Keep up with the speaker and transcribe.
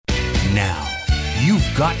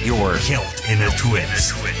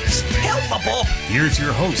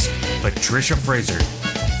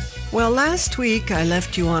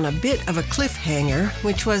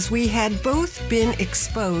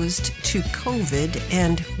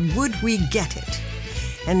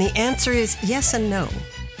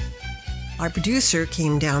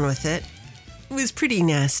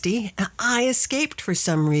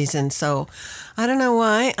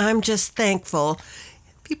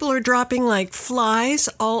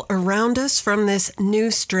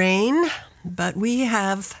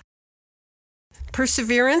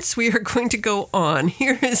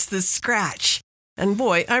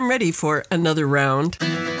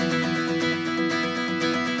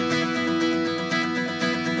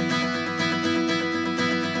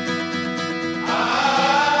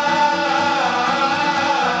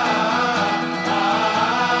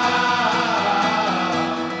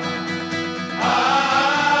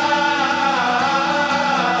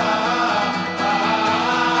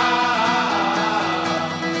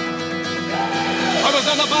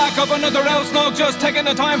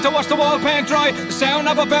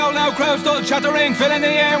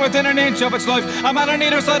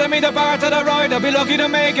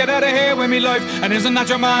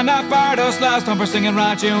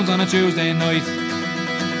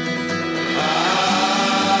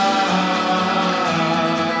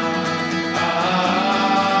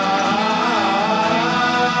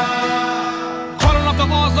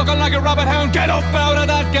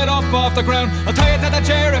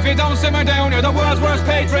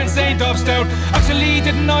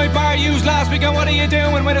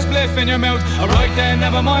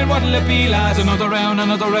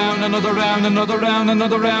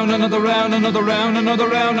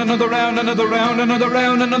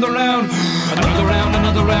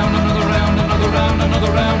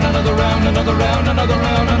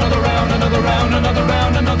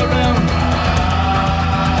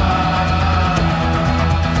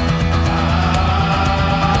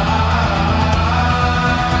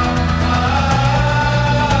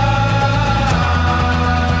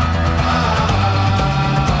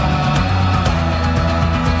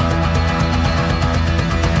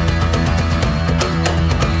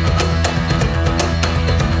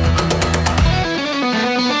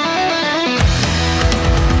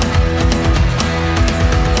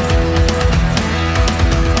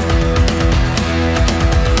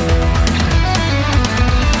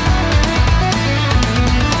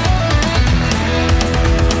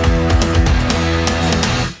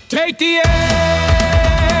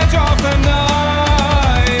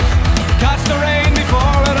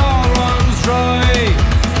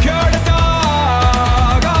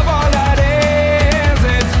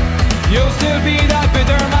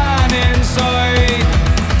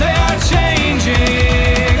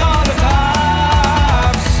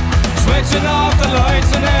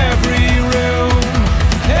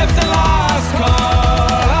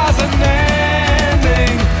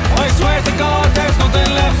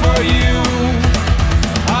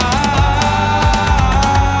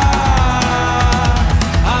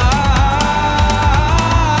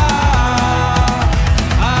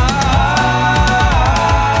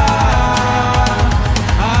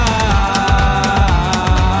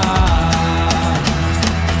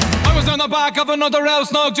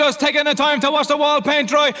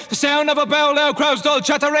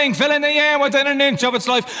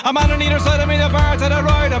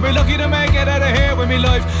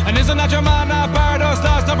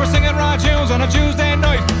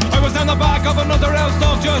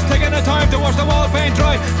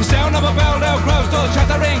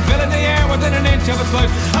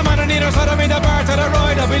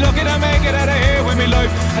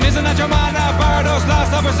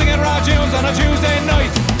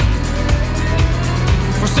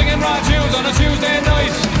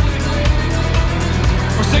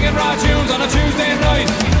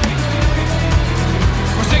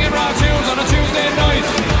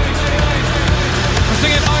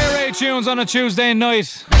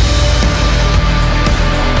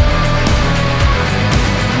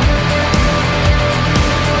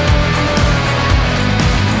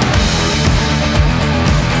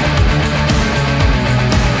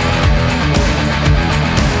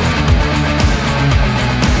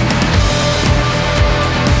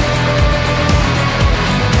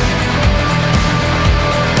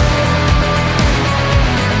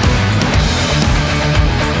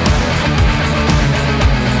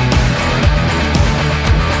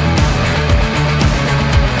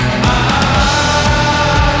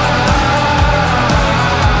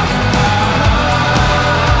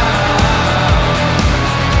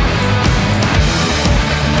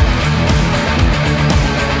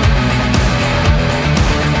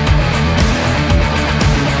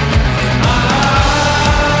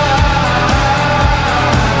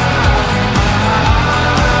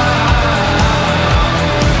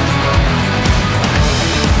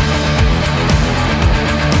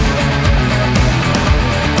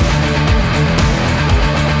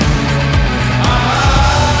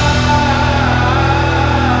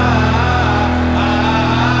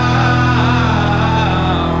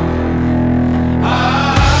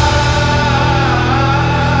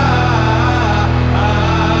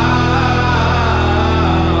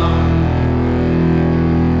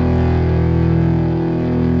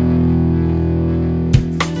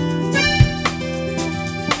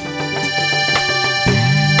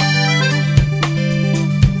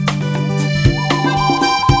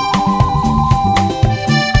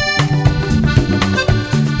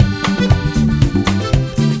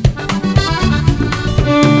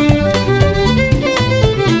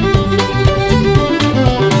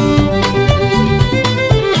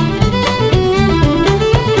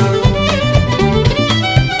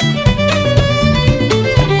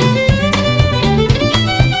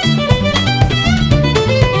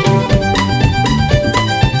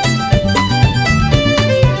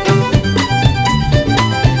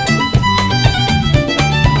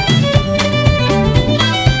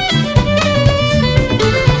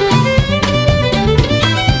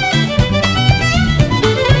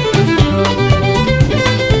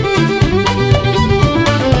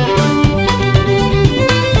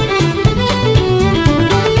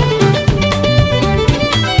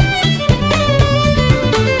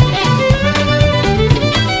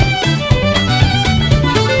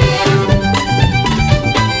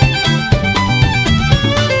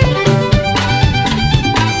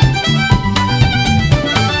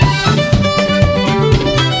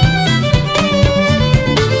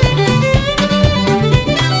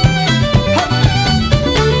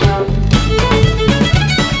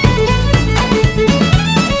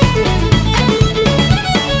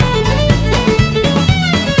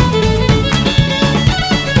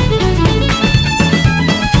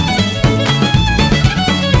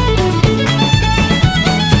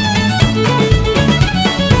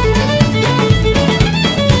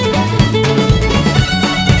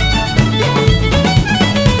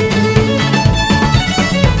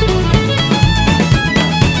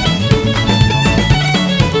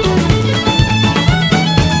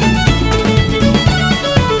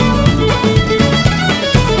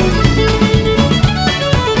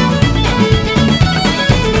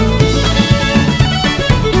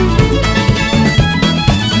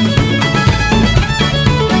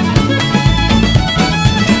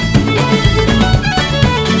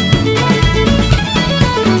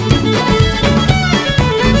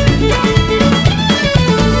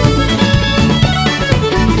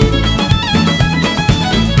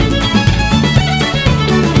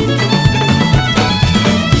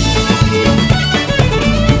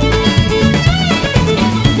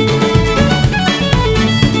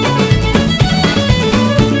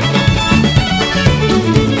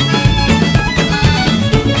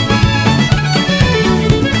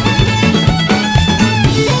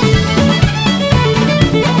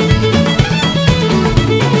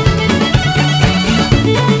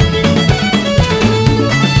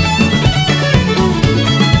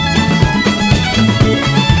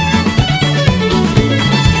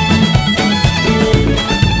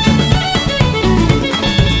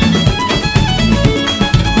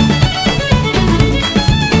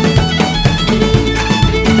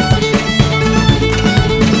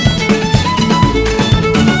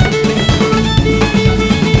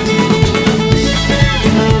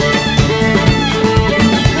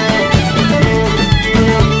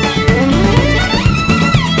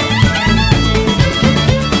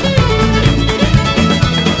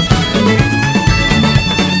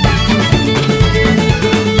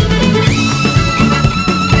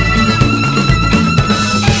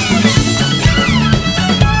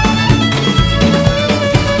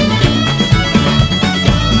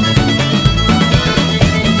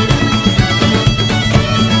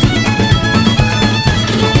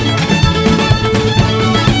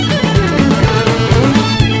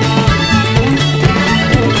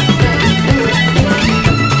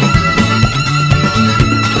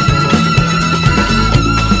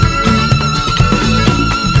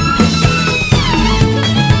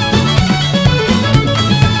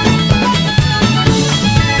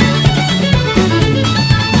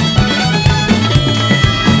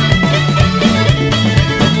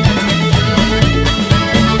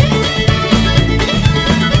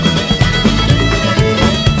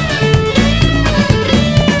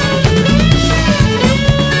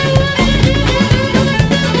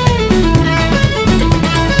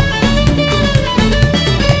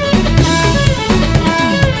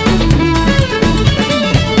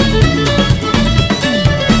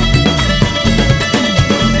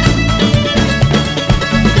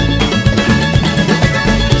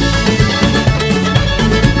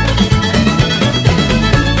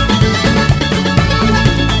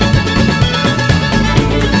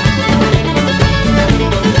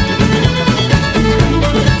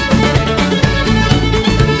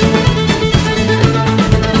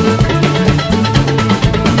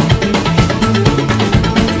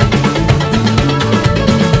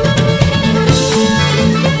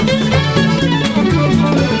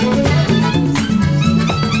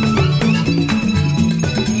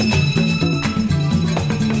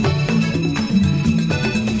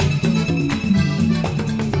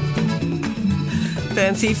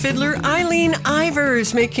Aussie fiddler Eileen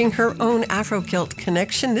Ivers making her own Afro-Celt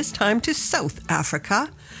connection, this time to South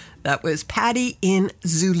Africa. That was Paddy in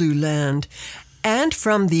Zululand. And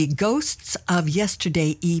from the Ghosts of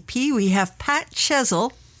Yesterday EP, we have Pat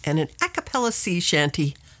Chessell and an a cappella sea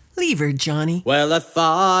shanty, Leave Her, Johnny. Well, I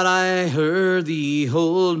thought I heard the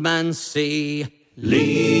old man say,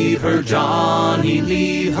 leave her, Johnny,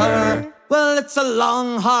 leave her. Well, it's a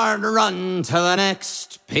long, hard run to the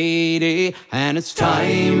next payday, and it's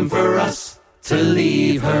time for us to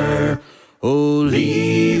leave her. Oh,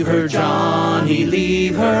 leave her, Johnny,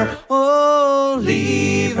 leave her. Oh,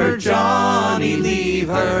 leave her, Johnny, leave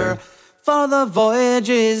her. For the voyage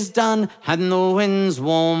is done, and the winds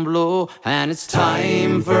won't blow, and it's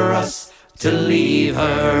time for us to leave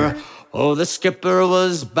her. Oh, the skipper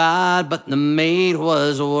was bad, but the mate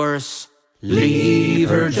was worse. Leave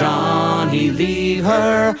her, Johnny, leave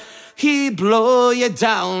her. He blow you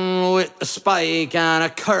down with a spike and a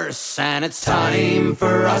curse, and it's time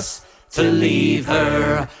for us to leave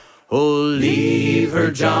her. Oh, leave her,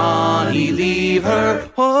 Johnny, leave her.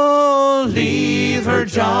 Oh, leave her,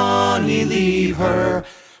 Johnny, leave her.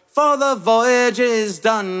 For the voyage is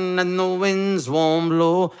done and the winds won't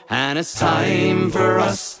blow, and it's time for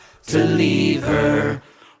us to leave her.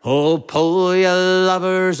 Oh, pull your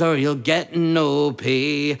lovers or you'll get no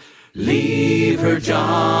pay. Leave her,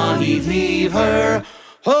 Johnny, leave her.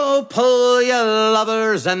 Oh, pull your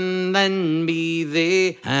lovers and then be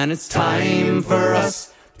they, and it's time for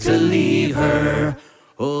us to leave her.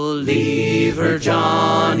 Oh, leave her,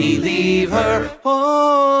 Johnny, leave her.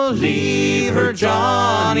 Oh, leave her,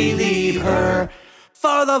 Johnny, leave her.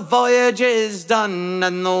 For the voyage is done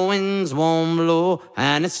and the winds won't blow,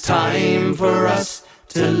 and it's time for us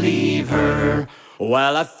to leave her.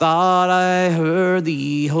 Well, I thought I heard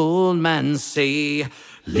the old man say,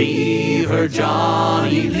 leave her,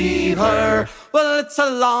 Johnny, leave her. Well, it's a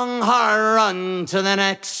long, hard run to the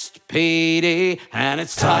next payday, and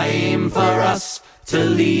it's time for us to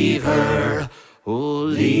leave her. Oh,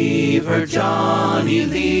 leave her, Johnny,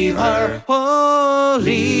 leave her. Oh,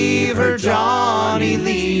 leave her, Johnny,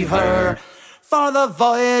 leave her. For the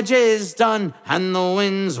voyage is done and the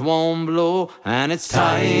winds won't blow, and it's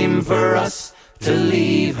time for us to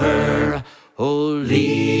leave her. Oh,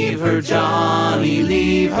 leave her, Johnny,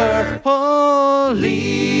 leave her. Oh,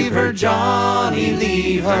 leave her, Johnny,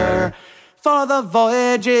 leave her. For the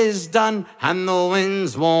voyage is done and the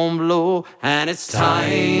winds won't blow, and it's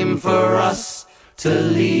time for us to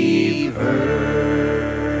leave her.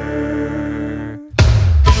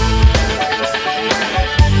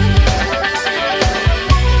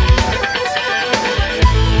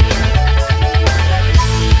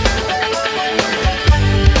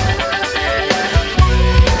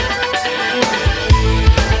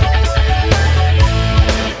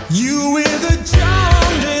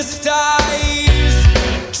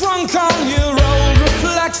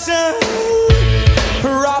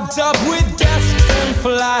 Propped up with desks and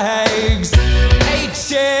flags, 8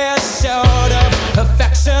 chairs short of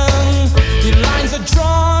perfection. Your lines are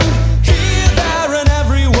drawn here, there and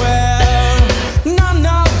everywhere, none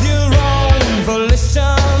of your own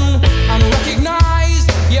volition. Unrecognized,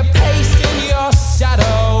 you're pacing your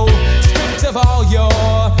shadow, stripped of all your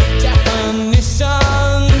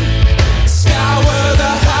definition. Scour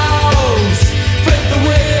the house, flip the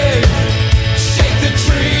wig, shake the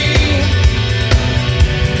tree.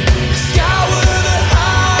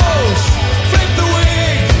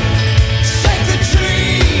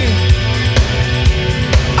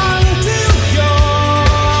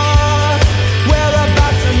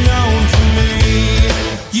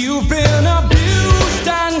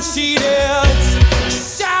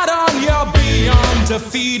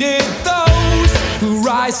 Defeated those who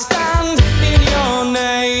rise stand in your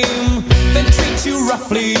name, then treat you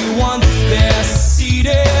roughly once they're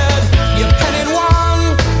seated. Your pen in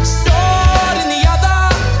one, sword in the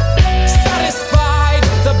other. Satisfied,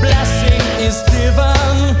 the blessing is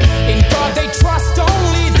given. In God they trust,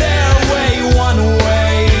 only their way, one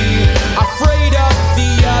way. Afraid of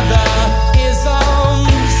the other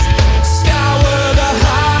isms. Scour the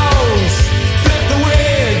house, flip the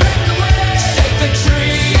wig, shake the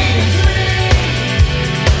tree.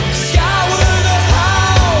 Scour the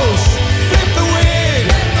house, flip the wig,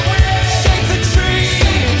 shake the tree.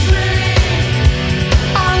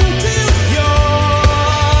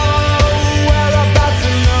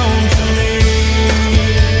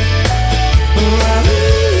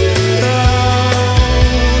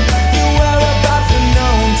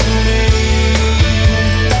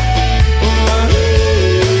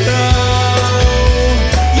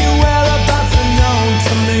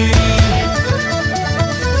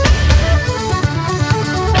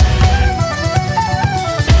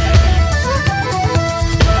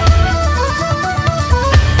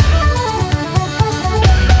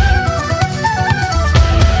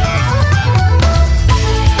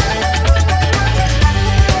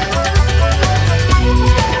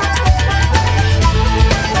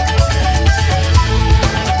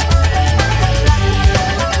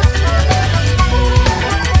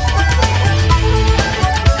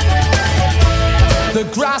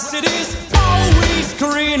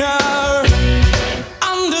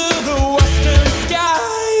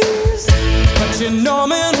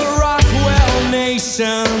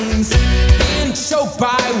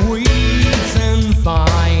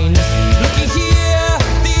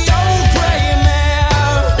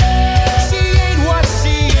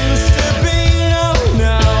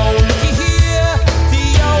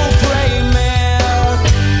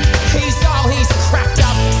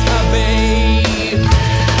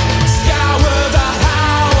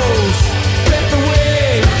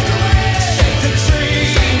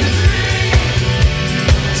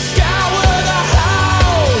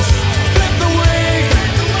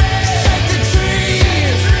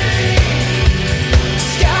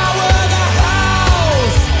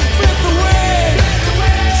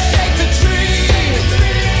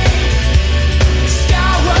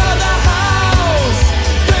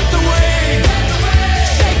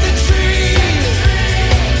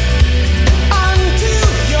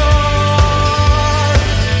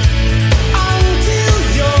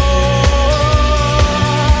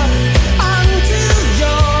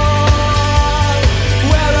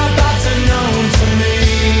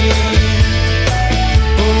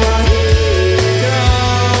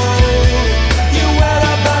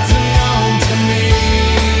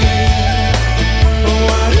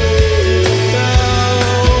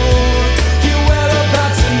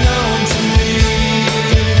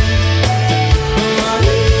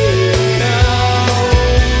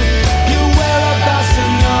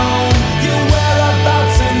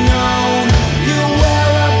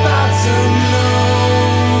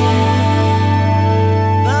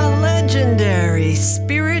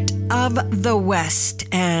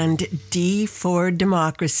 and D for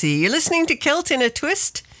Democracy. You're listening to Celt in a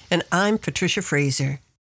Twist, and I'm Patricia Fraser.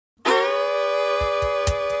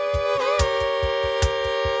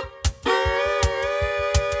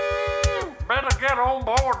 Better get on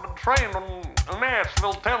board the train in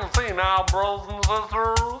Nashville, Tennessee now, brothers and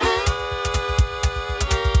sisters.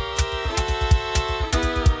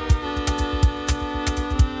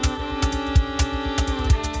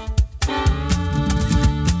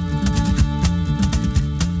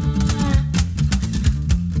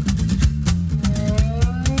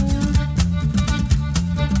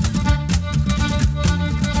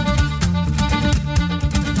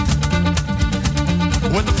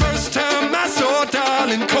 When the first time I saw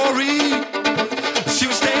darling Cory, she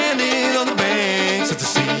was standing on the banks of the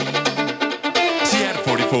sea. She had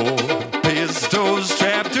 44 pistols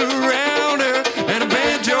strapped around her and a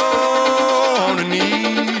banjo on her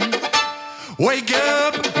knee. Wake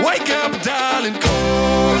up, darling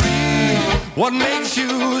Cory. What makes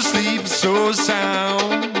you sleep so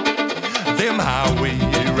sound? Them highway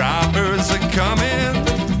robbers are coming.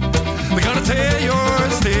 They're gonna tear your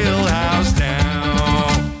still house down.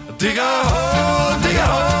 Dig a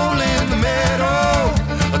hole in the meadow.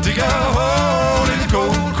 Dig a hole in the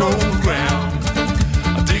cold, cold ground.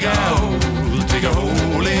 Dig a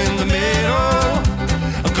hole in the meadow.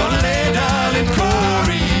 I'm gonna lay darling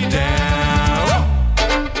Cory down.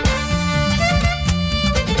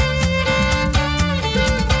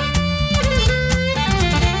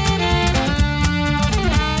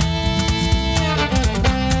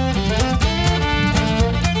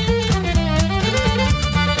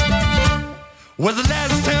 Well, the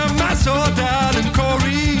last time I saw darling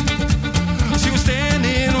Cory, she was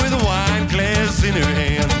standing with a wine glass in her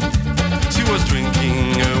hand. She was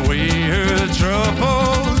drinking away her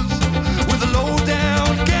troubles with a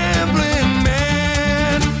low-down gambling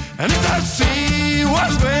man. And if that sea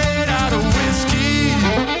was made out of whiskey,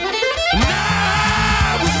 and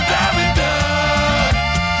I was a diving dog,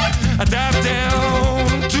 I dived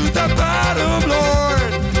down to the bottom,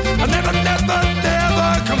 Lord. I never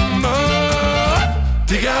come up.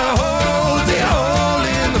 Dig a hole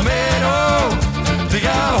in the meadow. Dig a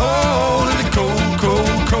hole in the cold,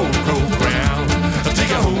 cold, cold, cold ground.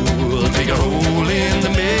 Dig a hole in the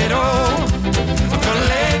meadow. I'm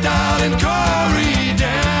gonna lay darling Cory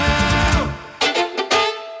down.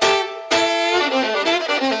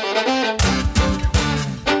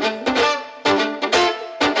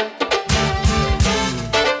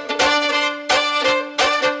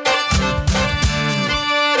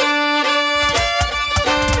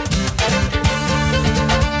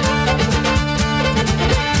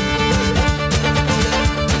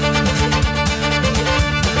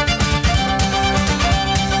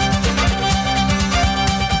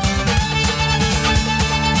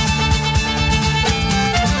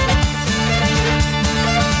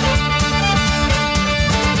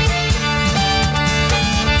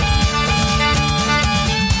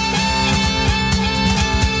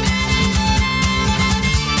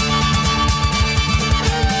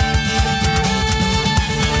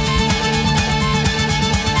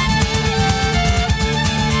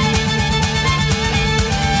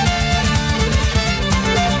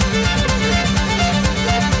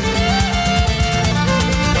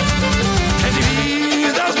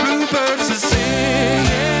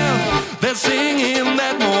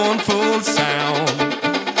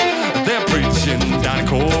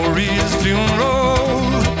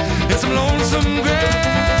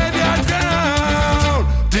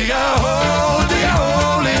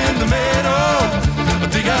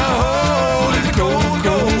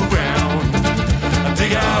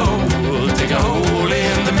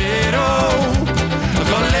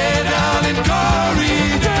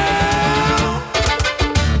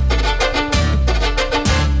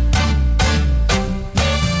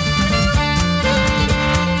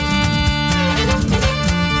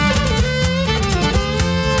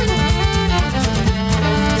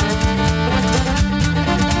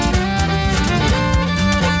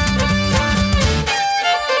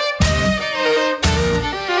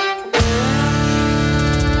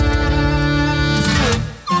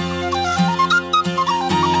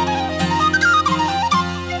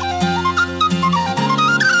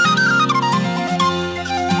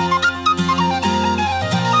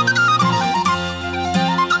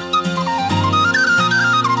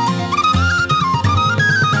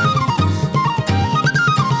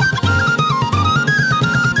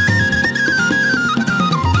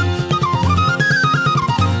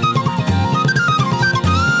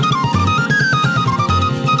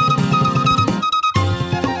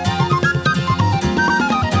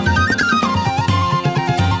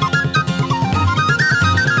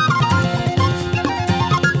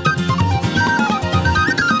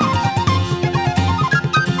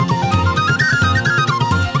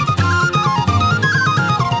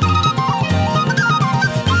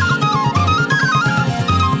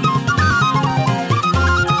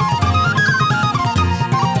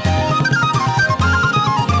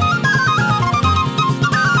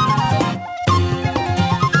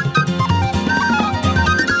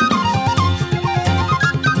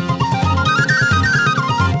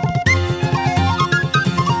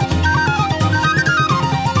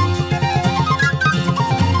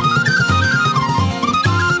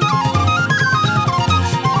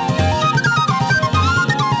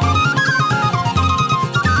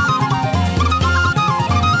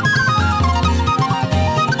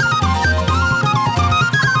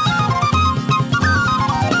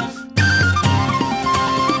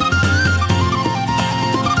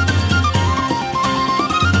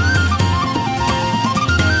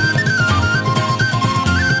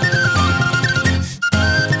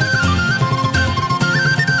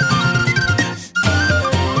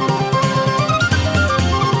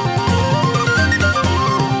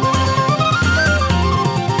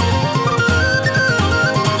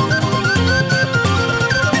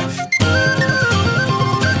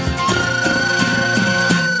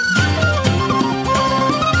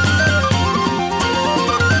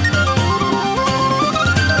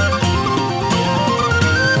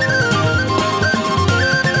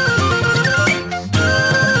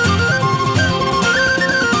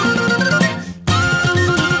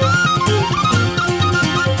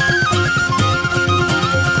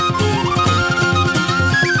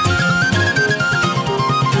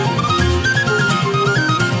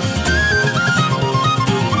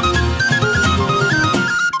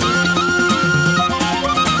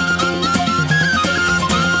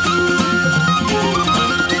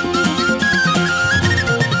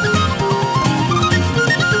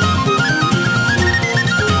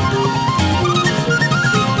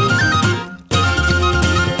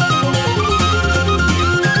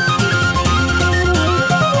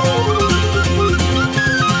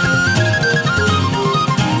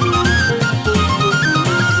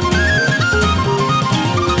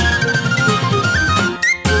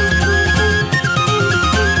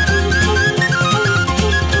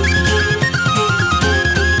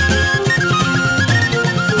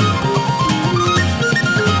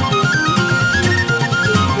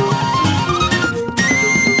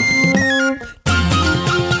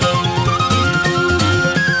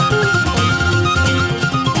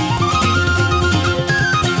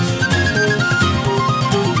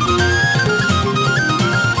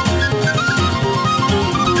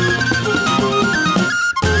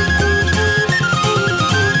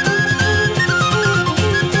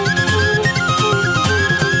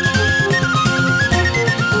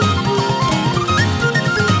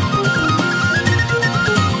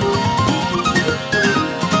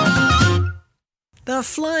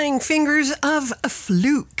 charming fingers of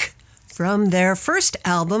Flook from their first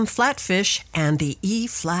album, Flatfish and the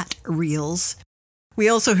E-flat Reels. We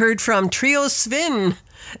also heard from trio Svin,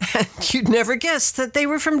 and you'd never guess that they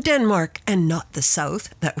were from Denmark and not the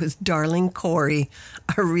South. That was Darling Cory,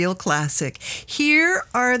 a real classic. Here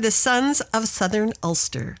are the Sons of Southern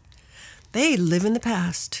Ulster. They live in the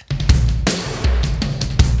past.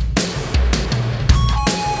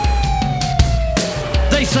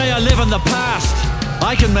 They say I live in the past.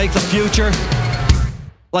 I can make the future.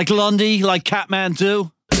 Like Lundy, like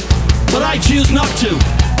Kathmandu. But I choose not to.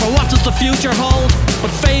 For what does the future hold? But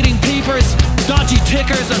fading peepers, dodgy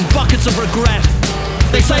tickers and buckets of regret.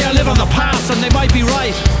 They say I live in the past and they might be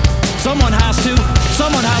right. Someone has to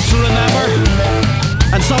remember.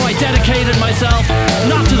 And so I dedicated myself,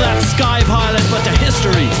 not to that sky pilot, but to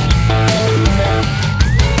history.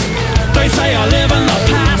 They say I live in the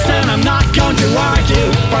past and I'm not going to argue.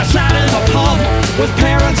 For I sat in the pub with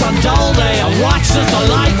parents on dull day and watched as the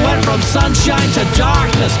light went from sunshine to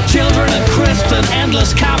darkness. Children and crisps and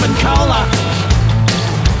endless cabin cola.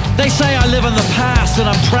 They say I live in the past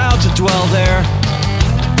and I'm proud to dwell there.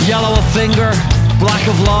 Yellow of finger, black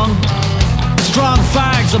of lung. Strong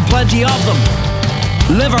fags and plenty of them.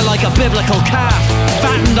 Liver like a biblical calf.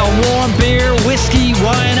 Fattened on warm beer, whiskey,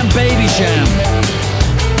 wine and baby sham.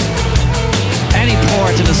 Any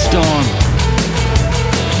port in a storm.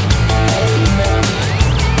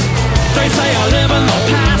 They say I live in the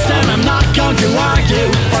past and I'm not going to argue.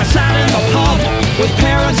 For I sat in the pub with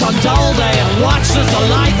parents on dull day and watched as the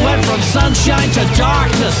light went from sunshine to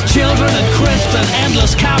darkness. Children and crisps and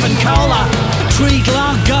endless cabin cola. A treat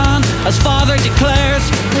long gone, as father declares.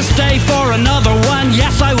 This day for another one,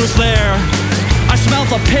 yes I was there. I smelt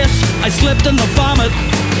the piss, I slipped in the vomit.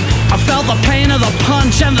 I felt the pain of the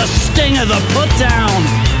punch and the sting of the put down.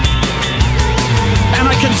 And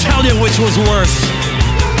I can tell you which was worse.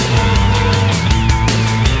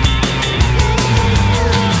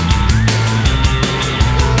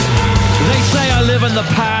 They say I live in the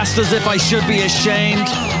past as if I should be ashamed.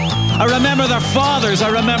 I remember their fathers, I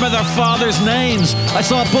remember their fathers' names. I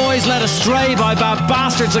saw boys led astray by bad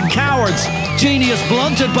bastards and cowards. Genius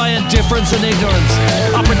blunted by indifference and ignorance.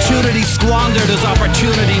 Opportunity squandered as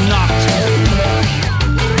opportunity knocked.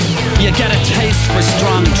 You get a taste for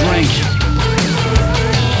strong drink.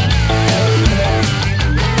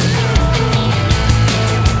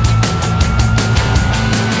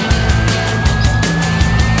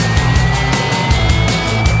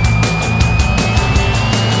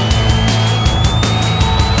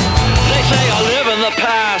 They say I live in the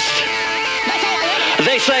past.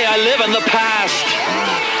 They say I live in the past.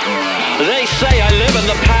 They say I live in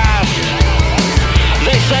the past.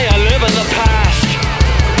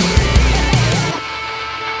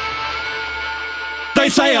 They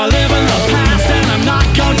say I live in the past and I'm not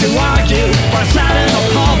going to argue. I sat in a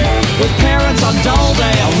pub with parents on dull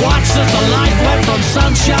day and watched as the light went from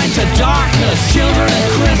sunshine to darkness. Children and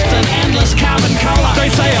crisps and endless cabin cola. They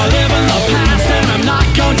say I live in the past and I'm not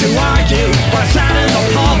going to argue. I sat in the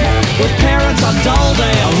pub with parents on dull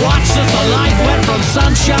day and watched as the light went from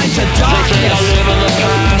sunshine to darkness. They say I live in the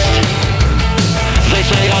past. They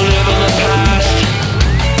say I live in the past.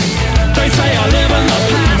 They say I live in the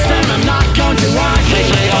past and I'm not going to argue. They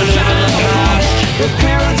say I live in the past. With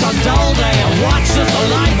parents on dull day and watched as the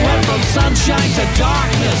light went from sunshine to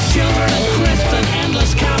darkness. Children and crisps and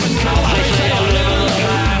endless cabin cola. They say I live in the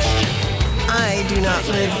past. I do not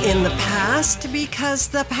live in the past because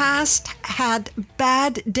the past had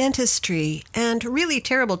bad dentistry and really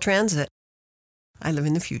terrible transit. I live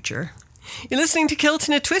in the future. You're listening to Kilt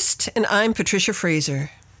in a Twist, and I'm Patricia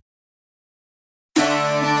Fraser.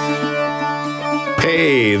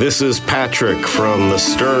 Hey, this is Patrick from the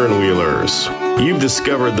Sternwheelers. You've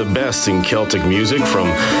discovered the best in Celtic music from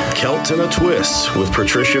Kilt in a Twist with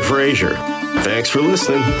Patricia Fraser. Thanks for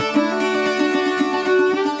listening.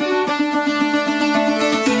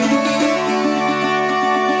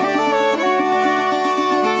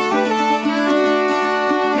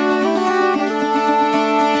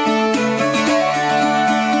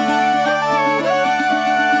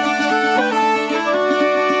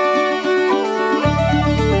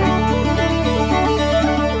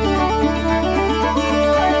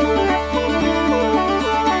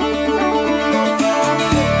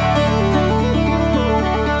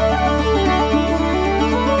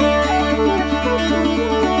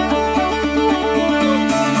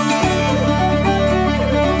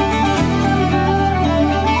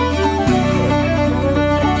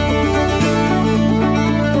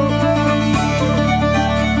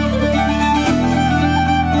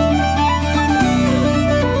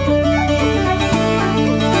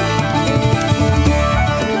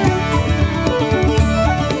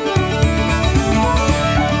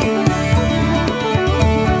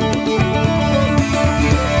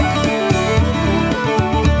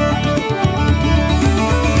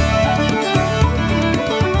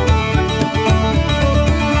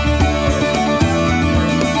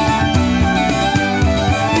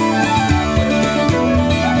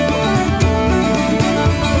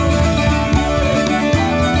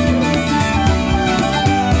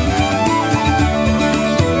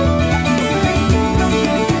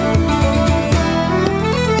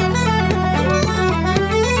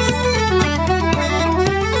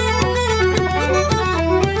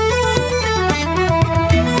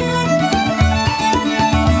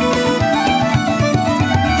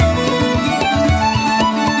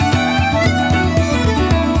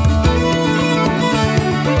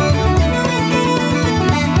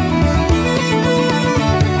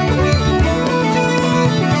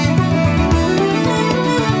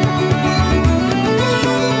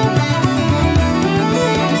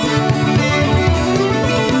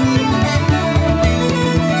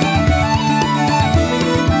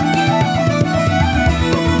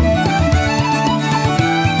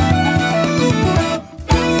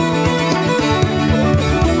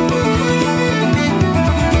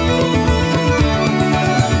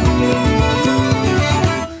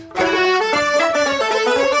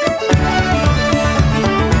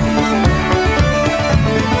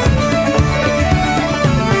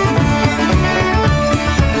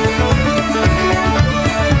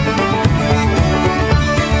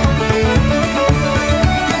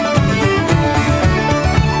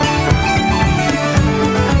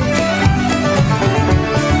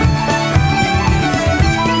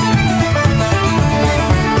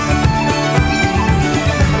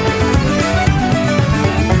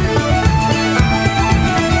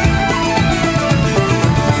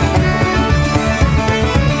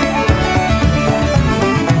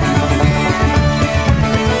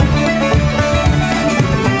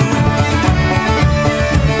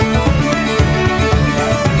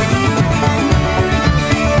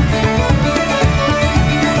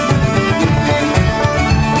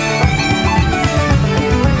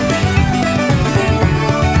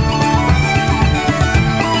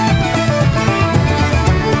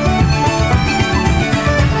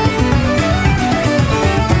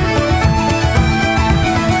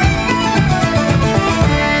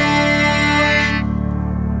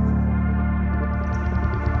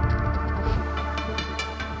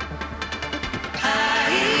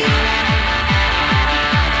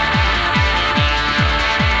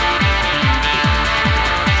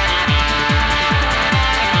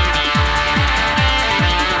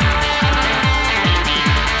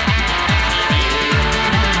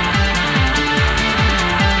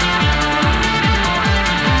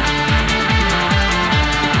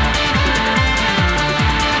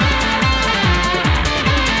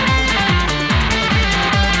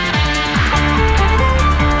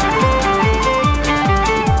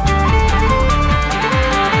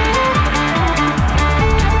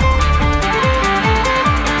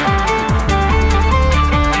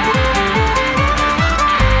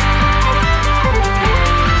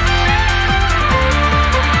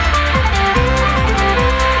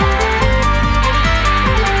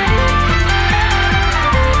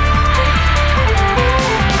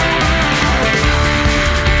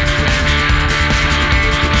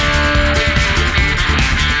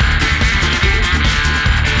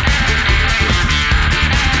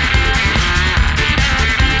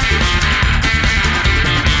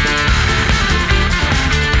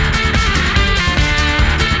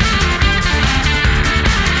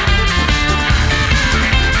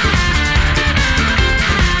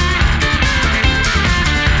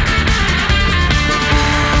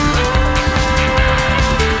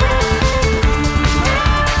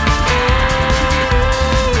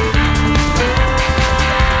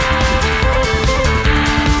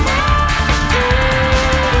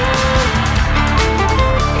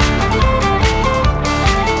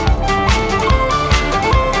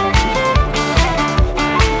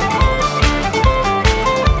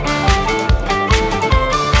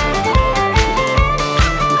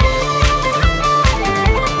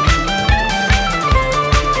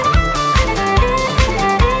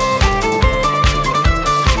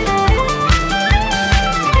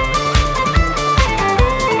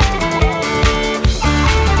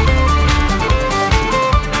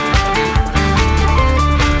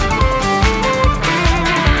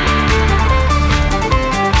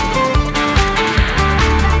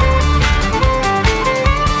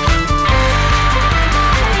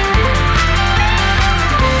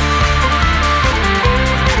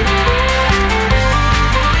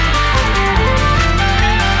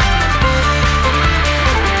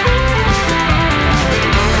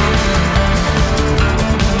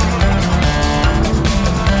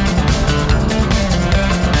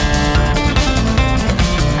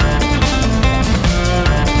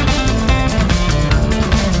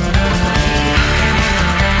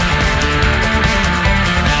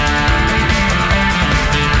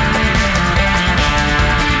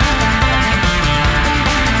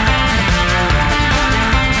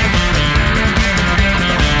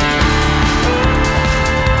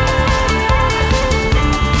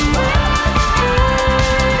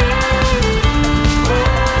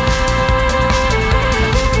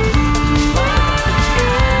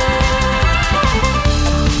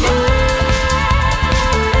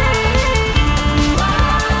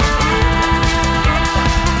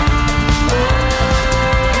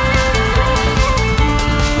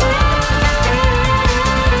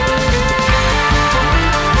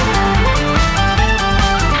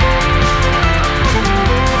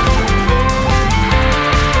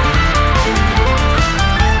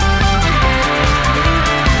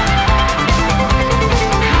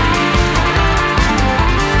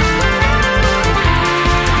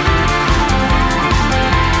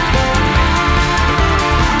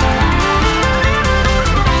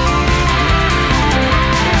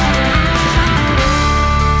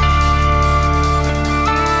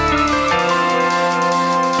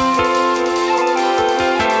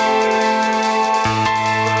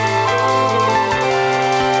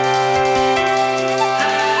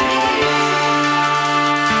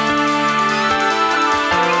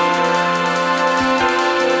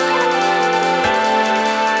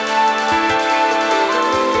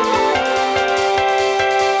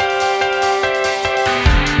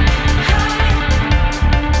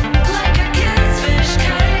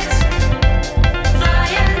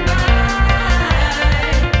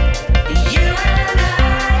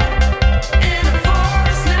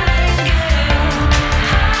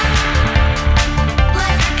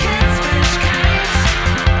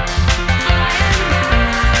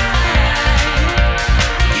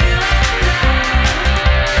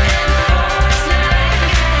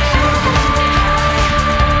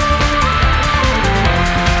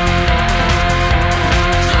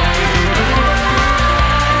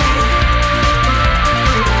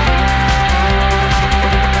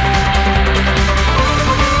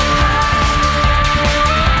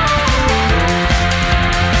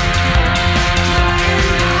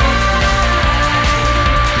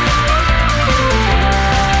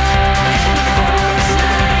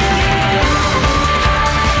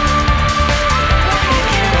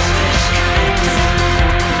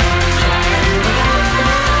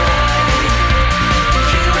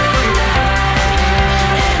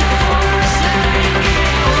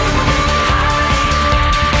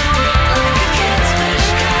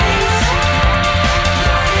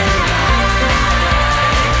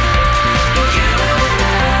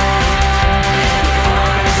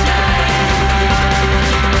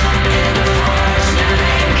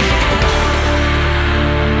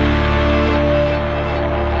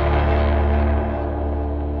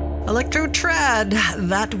 glad.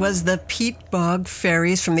 That was the Peatbog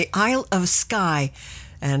Faeries from the Isle of Skye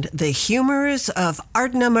and the Humours of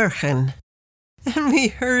Ardnamuchan. And we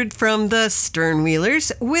heard from the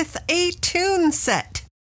Sternwheelers with a tune set.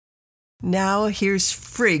 Now here's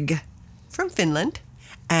Frigg from Finland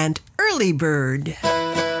and Early Bird.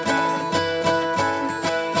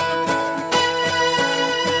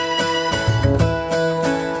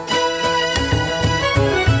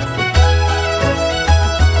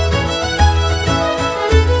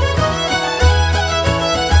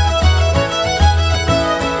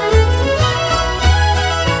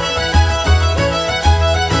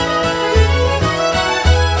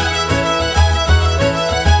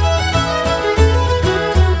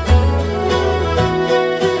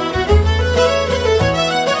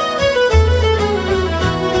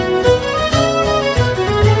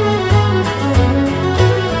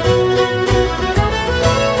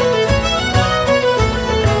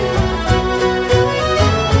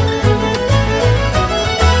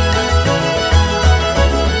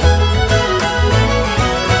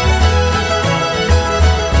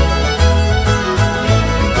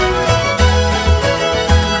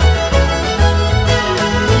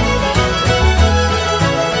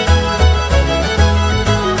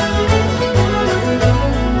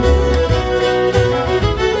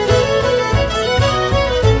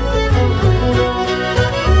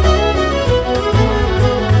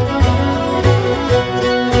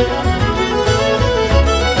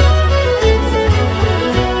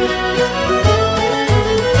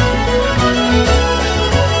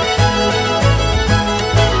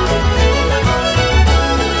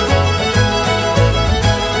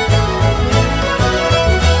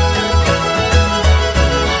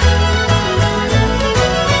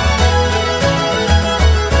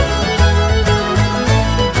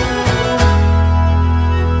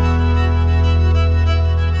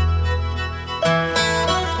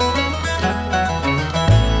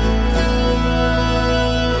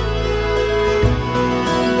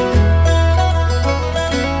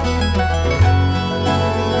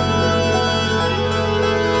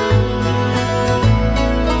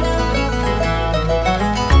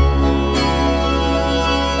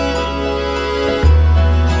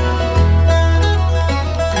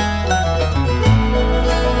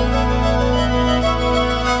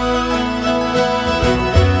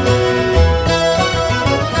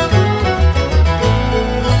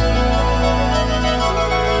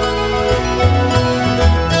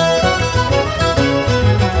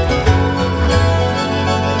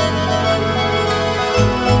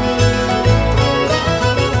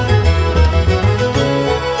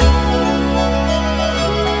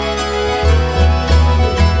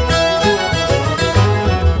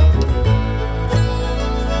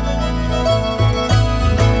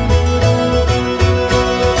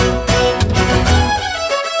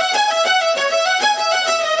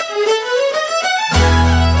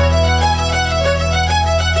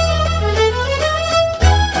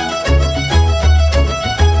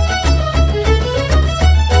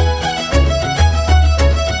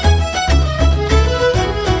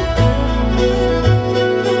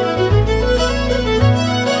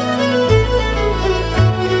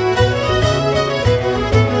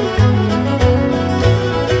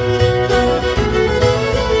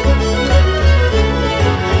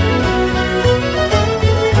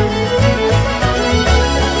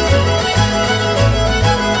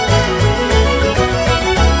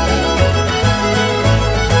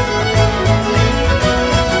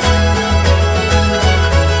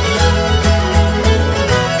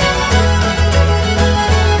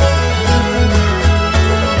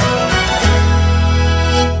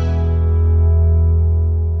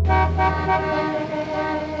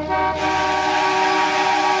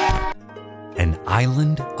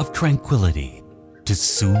 island of tranquility to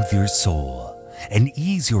soothe your soul and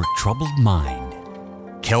ease your troubled mind.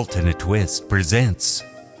 Celt in a Twist presents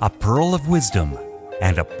a pearl of wisdom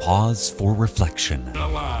and a pause for reflection.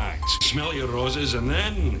 Relax, smell your roses, and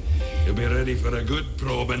then you'll be ready for a good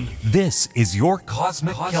probing. This is your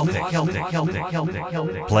Cosmic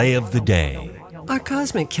Celtic Play of the Day. Our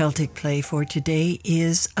Cosmic Celtic play for today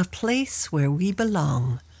is A Place Where We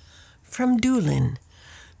Belong, from Doolin.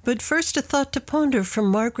 But first a thought to ponder from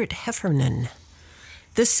Margaret Heffernan.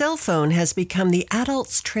 The cell phone has become the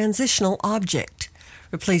adult's transitional object,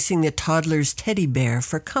 replacing the toddler's teddy bear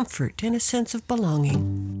for comfort and a sense of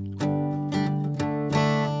belonging.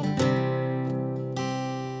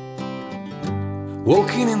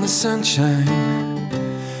 Walking in the sunshine,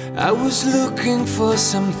 I was looking for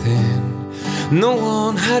something no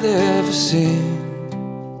one had ever seen.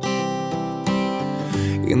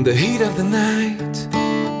 In the heat of the night,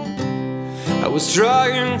 I was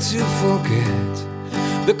trying to forget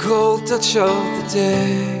the cold touch of the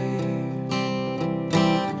day.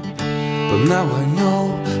 But now I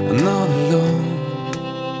know I'm not alone.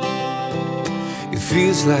 It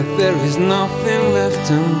feels like there is nothing left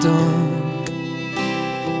undone.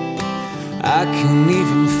 I can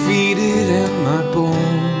even feel it in my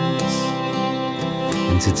bones.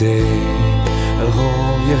 And today I'll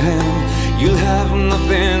hold your hand. You'll have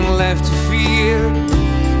nothing left to fear.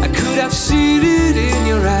 I could have seen it in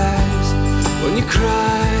your eyes when you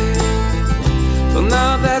cried. But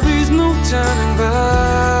now there is no turning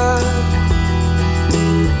back.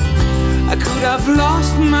 I could have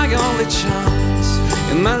lost my only chance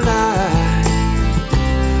in my life,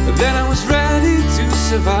 but then I was ready to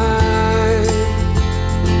survive.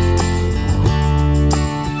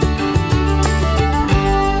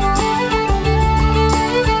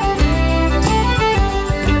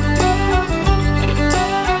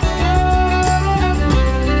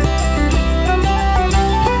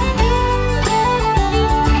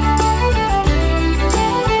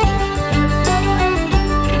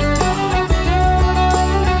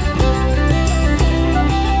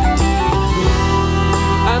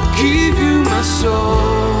 Give you my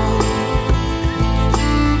soul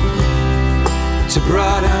to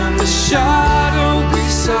brighten the shadow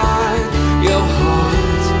beside your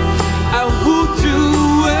heart. I would do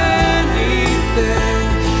anything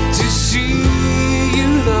to see you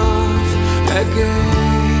love again.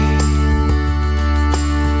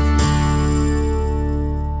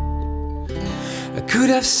 I could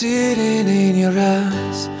have seen it in your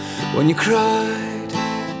eyes when you cried.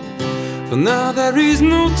 But now there is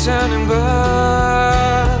no turning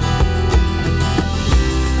back.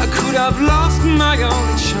 I could have lost my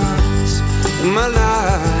only chance in my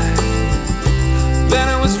life. Then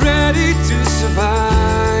I was ready to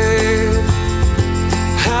survive.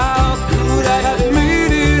 How could I have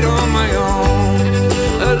made it on my own,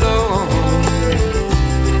 alone,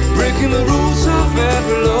 breaking the rules of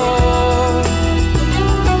every law?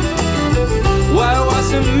 Why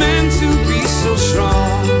was it meant to be so strong?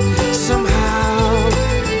 Somehow,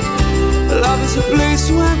 love is a place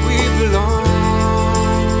where we belong.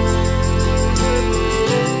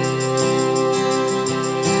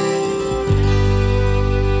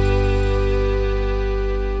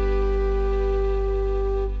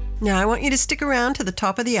 Now, I want you to stick around to the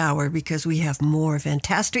top of the hour because we have more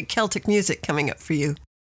fantastic Celtic music coming up for you.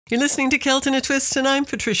 You're listening to Celt in a Twist, and I'm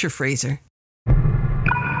Patricia Fraser.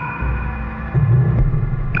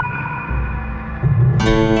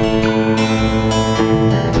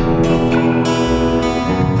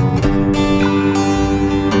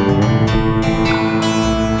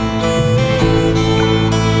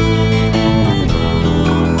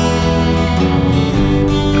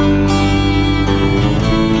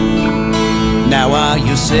 Now are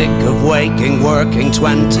you sick of waking, working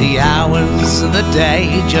 20 hours a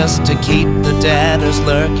day just to keep the debtors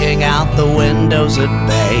lurking out the windows at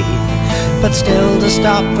bay? But still to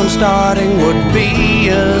stop from starting would be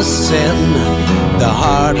a sin. The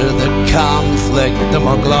harder the conflict, the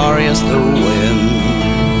more glorious the win.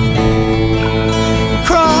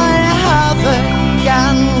 Cry havoc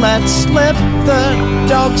and let slip the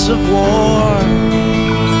dogs of war,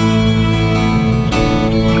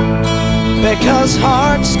 because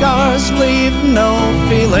heart scars leave no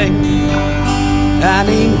feeling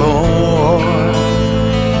anymore.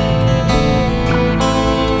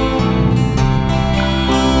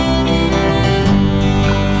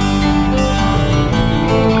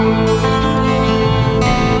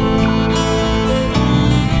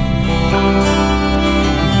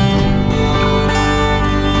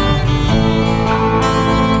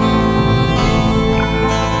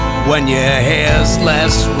 When your hair's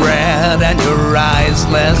less red and your eyes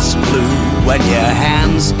less blue, when your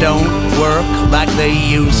hands don't work like they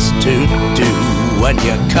used to do, when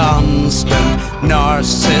your constant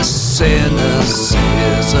narcissism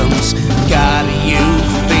cynicism's got you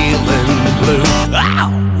feeling blue. Ow!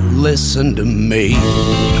 Listen to me.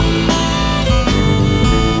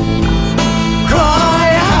 Cry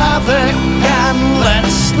havoc and let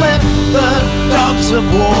slip the dogs of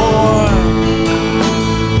war,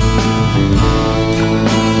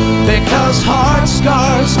 because heart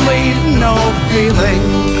scars leave no feeling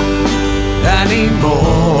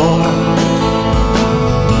anymore.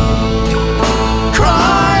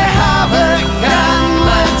 Cry havoc and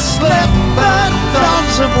let slip the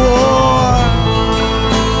dogs of war,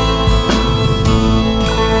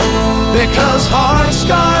 because heart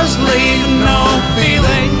scars leave no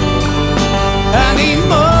feeling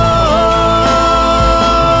anymore.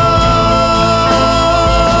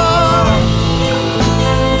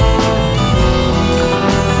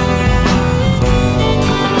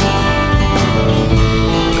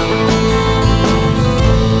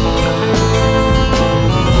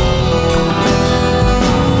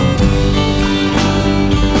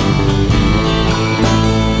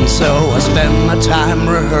 time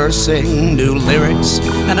rehearsing new lyrics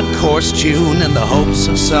and a course tune in the hopes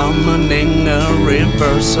of summoning a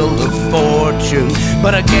reversal of fortune.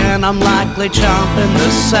 But again, I'm likely chomping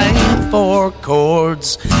the same 4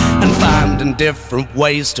 chords and finding different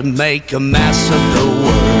ways to make a mess of the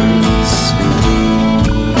words.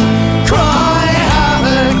 Cry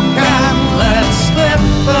havoc and let slip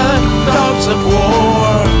the dogs of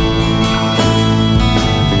war,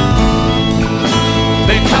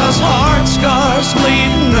 because heart scars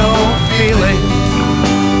leave no feeling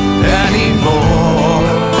anymore.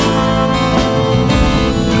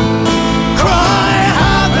 Cry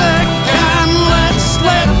havoc and let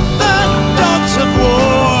slip the dogs of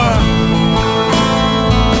war,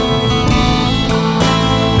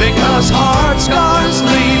 because heart scars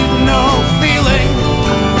leave no feeling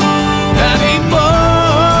anymore.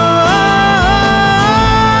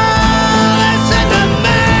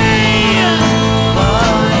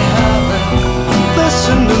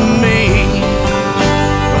 Listen to me,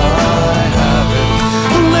 I have it.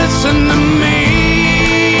 Listen to me.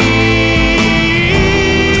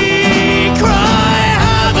 Cry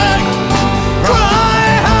havoc, cry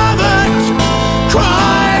havoc,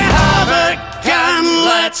 cry havoc, and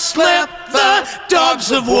let slip the dogs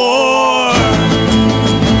of war.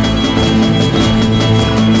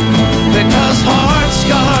 Because heart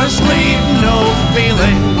scars leave no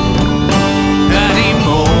feeling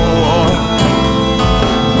anymore.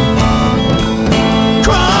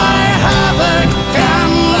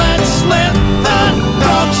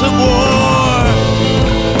 Of war,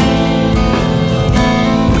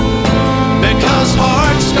 because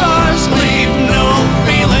heart scars leave no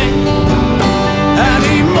feeling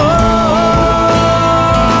anymore.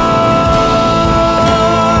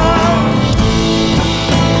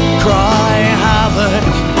 Cry havoc,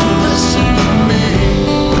 listen to me.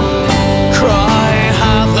 Cry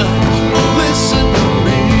havoc, listen to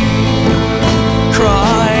me.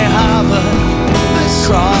 Cry havoc,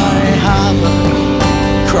 cry havoc.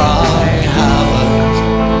 Cry havoc.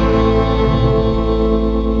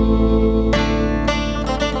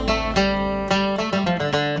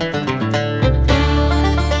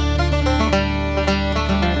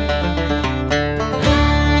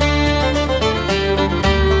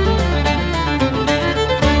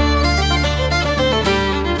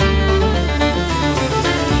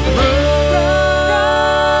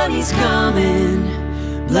 Run, he's coming.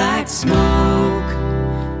 Black smoke,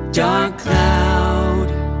 dark cloud,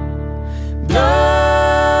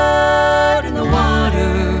 blood in the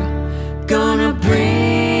water, gonna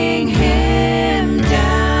bring him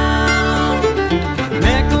down.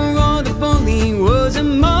 McElroy the bully was a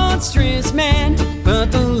monstrous man,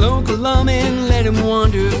 but the local lawman let him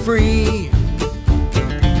wander free.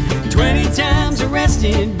 20 times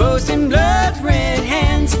arrested, boasting blood-red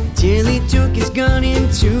hands, till he took his gun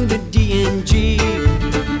into the DNG.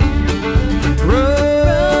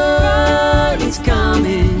 Road is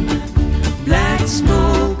coming. Black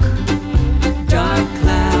smoke, dark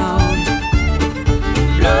cloud,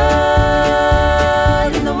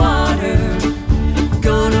 blood in the water,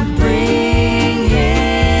 gonna bring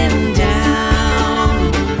him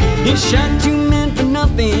down. He shot 2 men for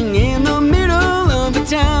nothing in the middle of a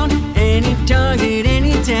town, and he targeted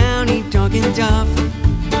any town, he talking tough.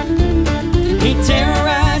 He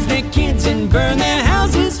terrorized their kids and burned their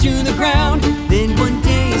houses to the ground. Then one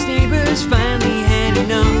day his neighbors finally had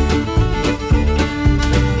enough.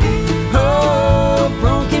 Oh,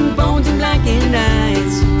 broken bones and blackened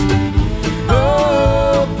eyes.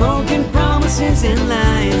 Oh, broken promises and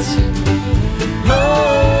lies.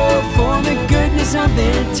 Oh, for the goodness of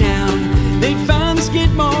their town, they'd find the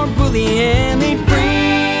Skidmore bully and they'd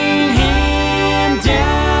bring him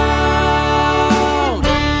down.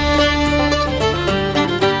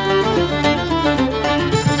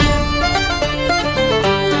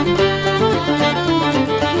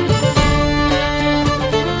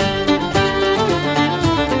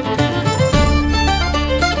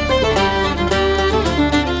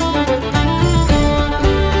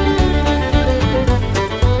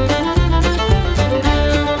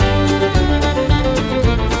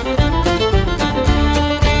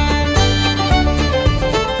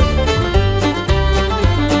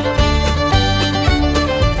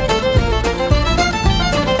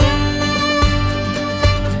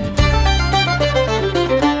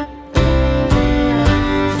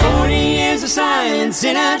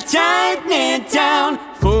 In a tight-knit town,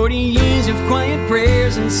 40 years of quiet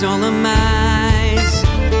prayers and solemn eyes.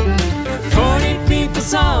 40 people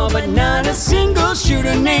saw, but not a single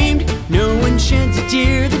shooter named. No one sheds a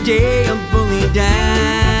tear the day a bully dies.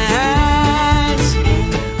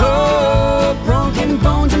 Oh, broken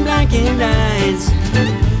bones and black breaking lines.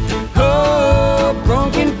 Oh,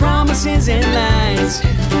 broken promises and lies.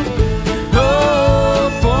 Oh,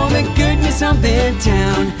 for the goodness of their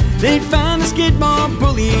town, they'd find the Skidmore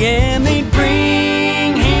bully and they'd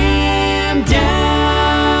bring him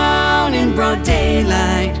down in broad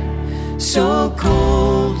daylight. So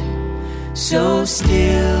cold, so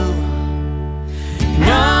still.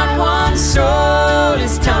 Not one soul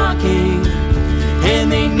is talking,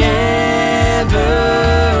 and they never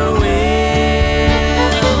will.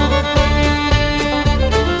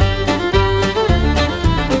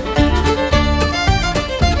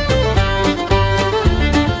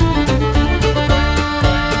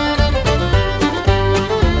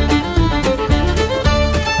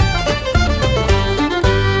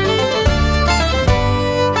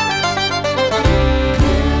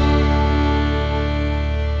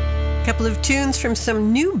 Of tunes from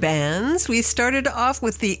some new bands. We started off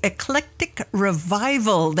with the Eclectic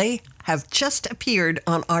Revival. They have just appeared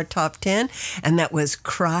on our top 10, and that was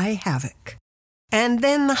Cry Havoc. And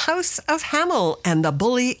then the House of Hamill and the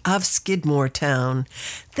Bully of Skidmore Town.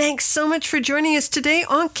 Thanks so much for joining us today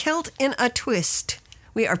on Celt in a Twist.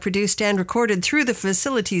 We are produced and recorded through the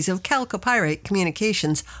facilities of Calcopyrite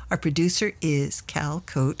Communications. Our producer is Cal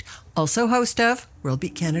Coate, also host of World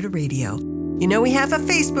Beat Canada Radio. You know we have a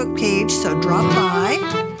Facebook page, so drop by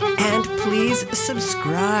and please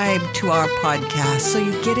subscribe to our podcast so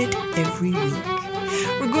you get it every week.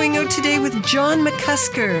 We're going out today with John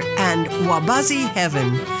McCusker and Wabazi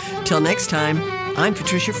Heaven. Till next time, I'm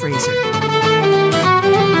Patricia Fraser.